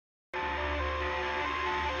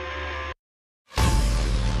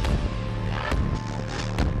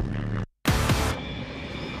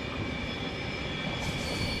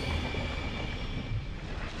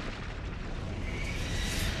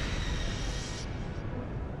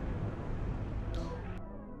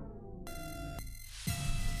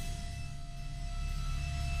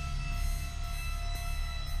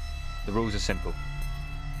The rules are simple.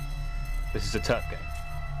 This is a turf game.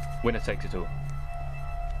 Winner takes it all.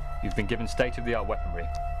 You've been given state-of-the-art weaponry,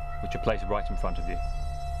 which are placed right in front of you.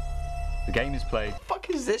 The game is played... Fuck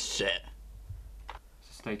is this shit?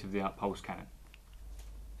 It's a state-of-the-art pulse cannon.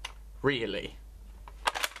 Really?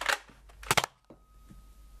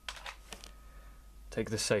 Take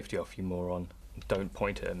the safety off, you moron, and don't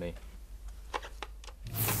point it at me.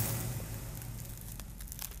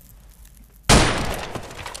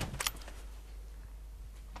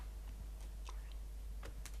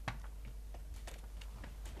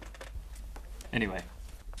 Anyway,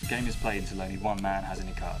 the game is played until only one man has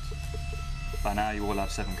any cards. By now you all have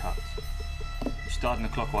 7 cards. You start in a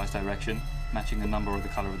clockwise direction, matching the number or the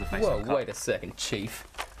colour of the face-up card. Whoa, wait a second, Chief.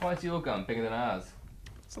 Why is your gun bigger than ours?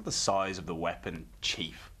 It's not the size of the weapon,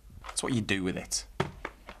 Chief. It's what you do with it.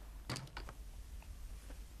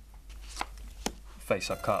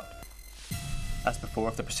 Face-up card. As before,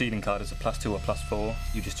 if the preceding card is a +2 or +4,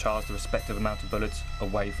 you discharge the respective amount of bullets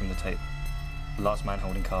away from the table. The last man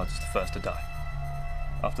holding cards is the first to die.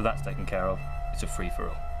 After that's taken care of, it's a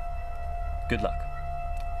free-for-all. Good luck.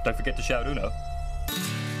 Don't forget to shout Uno.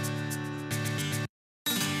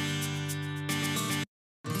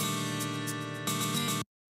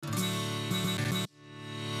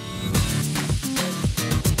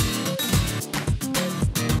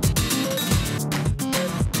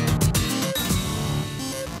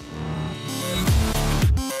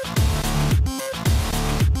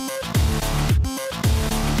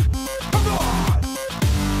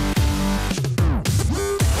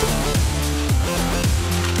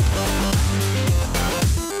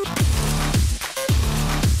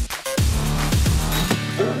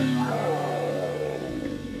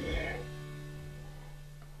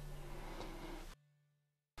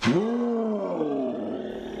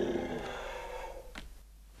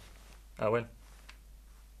 I win.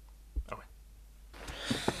 I win.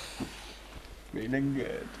 Feeling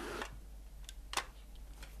good.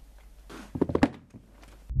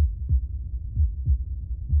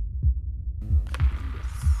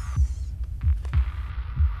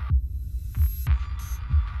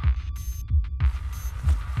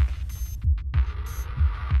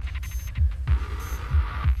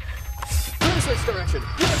 This direction!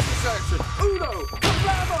 Yes, this direction! Uno!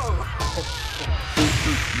 Kablamo!